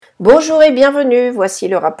Bonjour et bienvenue, voici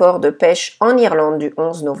le rapport de pêche en Irlande du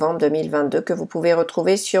 11 novembre 2022 que vous pouvez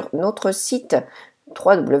retrouver sur notre site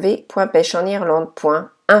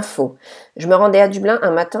www.pêcheenirlande.info. Je me rendais à Dublin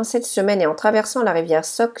un matin cette semaine et en traversant la rivière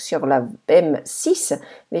Sock sur la M6,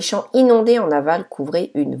 les champs inondés en aval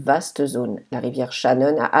couvraient une vaste zone. La rivière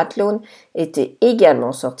Shannon à Athlone était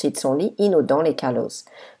également sortie de son lit, inondant les Callows.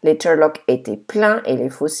 Les Turlough étaient pleins et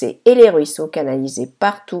les fossés et les ruisseaux canalisaient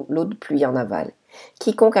partout l'eau de pluie en aval.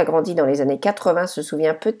 Quiconque a grandi dans les années 80 se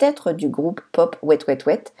souvient peut-être du groupe pop Wet Wet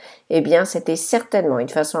Wet. Eh bien, c'était certainement une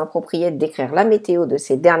façon appropriée de décrire la météo de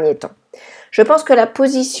ces derniers temps. Je pense que la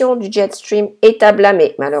position du jet stream est à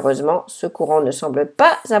blâmer. Malheureusement, ce courant ne semble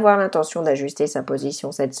pas avoir l'intention d'ajuster sa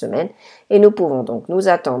position cette semaine et nous pouvons donc nous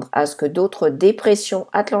attendre à ce que d'autres dépressions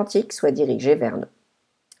atlantiques soient dirigées vers nous.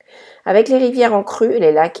 Avec les rivières en crue,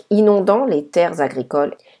 les lacs inondant les terres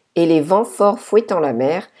agricoles et les vents forts fouettant la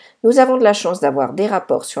mer, nous avons de la chance d'avoir des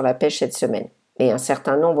rapports sur la pêche cette semaine. Et un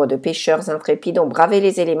certain nombre de pêcheurs intrépides ont bravé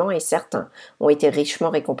les éléments et certains ont été richement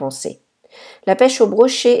récompensés. La pêche au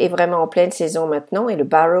brochet est vraiment en pleine saison maintenant et le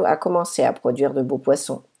barrow a commencé à produire de beaux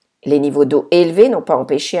poissons. Les niveaux d'eau élevés n'ont pas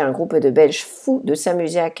empêché un groupe de Belges fous de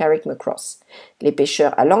s'amuser à Carrickmacross. Les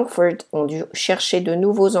pêcheurs à Longford ont dû chercher de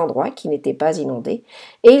nouveaux endroits qui n'étaient pas inondés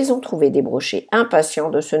et ils ont trouvé des brochets impatients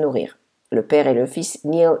de se nourrir. Le père et le fils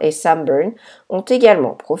Neil et Sam Byrne ont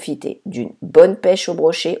également profité d'une bonne pêche au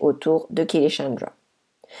brochet autour de Killeshandra.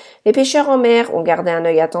 Les pêcheurs en mer ont gardé un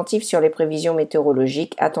œil attentif sur les prévisions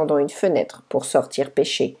météorologiques, attendant une fenêtre pour sortir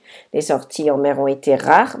pêcher. Les sorties en mer ont été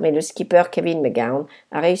rares, mais le skipper Kevin McGowan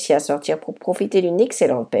a réussi à sortir pour profiter d'une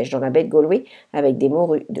excellente pêche dans la baie de Galway avec des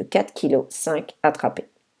morues de 4,5 kg attrapées.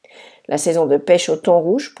 La saison de pêche au thon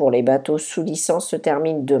rouge pour les bateaux sous licence se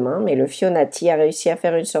termine demain, mais le Fionati a réussi à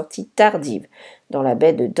faire une sortie tardive dans la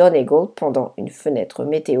baie de Donegal pendant une fenêtre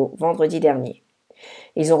météo vendredi dernier.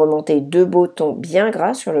 Ils ont remonté 2 beaux thons bien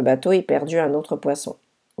gras sur le bateau et perdu un autre poisson.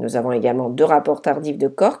 Nous avons également 2 rapports tardifs de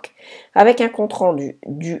Cork, avec un compte-rendu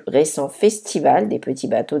du récent festival des petits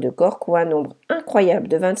bateaux de Cork où un nombre incroyable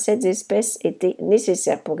de 27 espèces était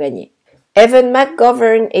nécessaire pour gagner. Evan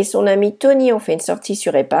McGovern et son ami Tony ont fait une sortie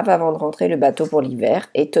sur épave avant de rentrer le bateau pour l'hiver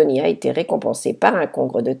et Tony a été récompensé par un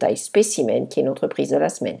congre de taille spécimen qui est notre prise de la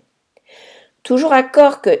semaine. Toujours à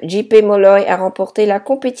Cork, JP Molloy a remporté la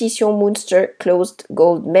compétition Munster Closed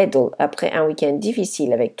Gold Medal après un week-end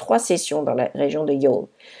difficile avec 3 sessions dans la région de Youghal.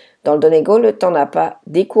 Dans le Donegal, le temps n'a pas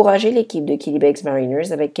découragé l'équipe de Killybegs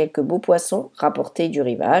Mariners avec quelques beaux poissons rapportés du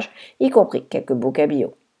rivage, y compris quelques beaux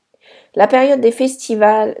cabillots. La période des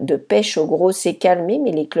festivals de pêche au gros s'est calmée,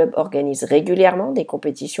 mais les clubs organisent régulièrement des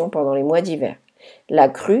compétitions pendant les mois d'hiver. La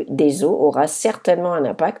crue des eaux aura certainement un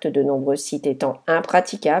impact, de nombreux sites étant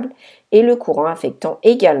impraticables et le courant affectant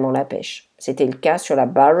également la pêche. C'était le cas sur la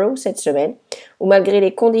Barrow cette semaine, où malgré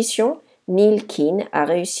les conditions, Neil Keane a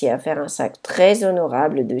réussi à faire un sac très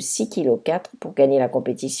honorable de 6,4 kg pour gagner la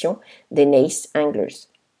compétition des Naas Anglers.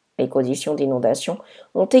 Les conditions d'inondation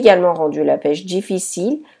ont également rendu la pêche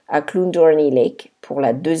difficile à Cloondorney Lake pour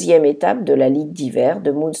la 2e étape de la Ligue d'hiver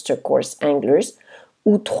de Munster Course Anglers,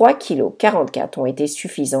 où 3,44 kg ont été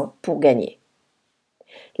suffisants pour gagner.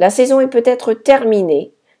 La saison est peut-être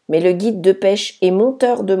terminée, mais le guide de pêche et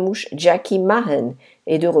monteur de mouches Jackie Mahan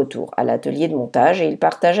est de retour à l'atelier de montage et il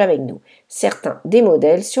partage avec nous certains des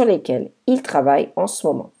modèles sur lesquels il travaille en ce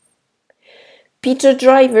moment. Peter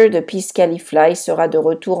Driver de Piscalifly sera de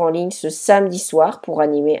retour en ligne ce samedi soir pour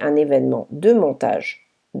animer un événement de montage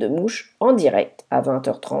de mouches en direct à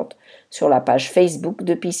 20h30 sur la page Facebook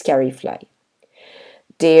de Piscalifly.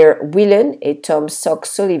 Dare Whelan et Tom Sock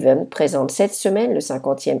Sullivan présentent cette semaine le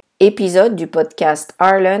 50e épisode du podcast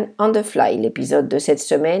Ireland on the Fly. L'épisode de cette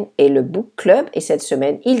semaine est le Book Club et cette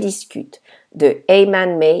semaine, ils discutent de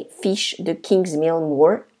Eamon May Fish de Kingsmill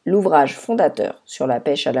Moor, l'ouvrage fondateur sur la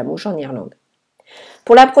pêche à la mouche en Irlande.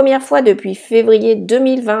 Pour la première fois depuis février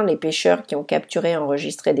 2020, les pêcheurs qui ont capturé et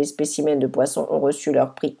enregistré des spécimens de poissons ont reçu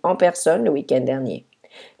leur prix en personne le week-end dernier.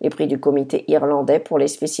 Les prix du comité irlandais pour les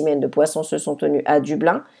spécimens de poissons se sont tenus à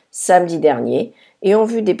Dublin samedi dernier et ont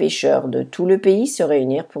vu des pêcheurs de tout le pays se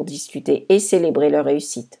réunir pour discuter et célébrer leur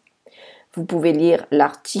réussite. Vous pouvez lire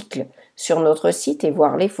l'article sur notre site et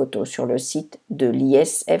voir les photos sur le site de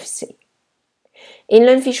l'ISFC.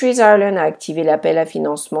 Inland Fisheries Ireland a activé l'appel à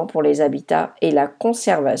financement pour les habitats et la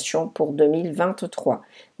conservation pour 2023.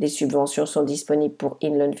 Des subventions sont disponibles pour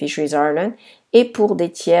Inland Fisheries Ireland et pour des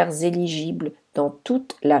tiers éligibles dans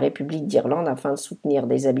toute la République d'Irlande afin de soutenir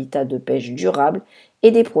des habitats de pêche durables et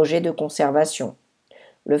des projets de conservation.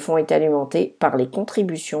 Le fonds est alimenté par les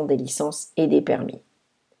contributions des licences et des permis.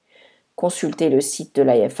 Consultez le site de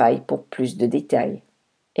l'IFI pour plus de détails.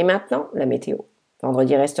 Et maintenant, la météo.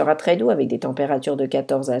 Vendredi restera très doux avec des températures de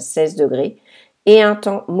 14 à 16 degrés et un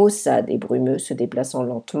temps maussade et brumeux se déplaçant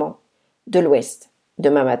lentement de l'ouest.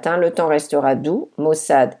 Demain matin, le temps restera doux,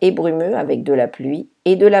 maussade et brumeux avec de la pluie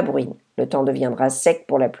et de la bruine. Le temps deviendra sec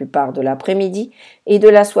pour la plupart de l'après-midi et de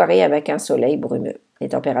la soirée avec un soleil brumeux. Les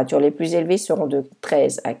températures les plus élevées seront de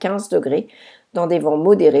 13 à 15 degrés dans des vents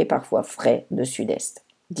modérés, parfois frais, de sud-est.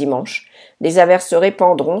 Dimanche, des averses se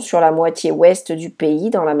répandront sur la moitié ouest du pays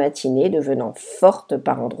dans la matinée, devenant fortes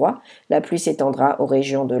par endroits. La pluie s'étendra aux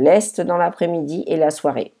régions de l'est dans l'après-midi et la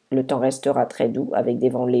soirée. Le temps restera très doux avec des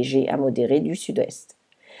vents légers à modérés du sud-est.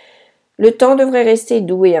 Le temps devrait rester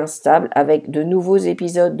doux et instable avec de nouveaux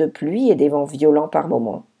épisodes de pluie et des vents violents par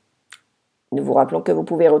moments. Nous vous rappelons que vous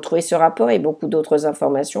pouvez retrouver ce rapport et beaucoup d'autres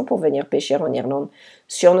informations pour venir pêcher en Irlande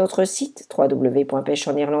sur notre site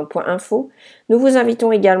www.pêcheenirlande.info. Nous vous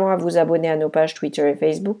invitons également à vous abonner à nos pages Twitter et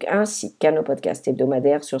Facebook ainsi qu'à nos podcasts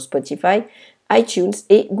hebdomadaires sur Spotify, iTunes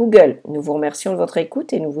et Google. Nous vous remercions de votre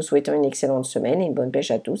écoute et nous vous souhaitons une excellente semaine et une bonne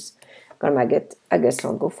pêche à tous. Galmaget, Agus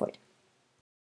Land Go Foy.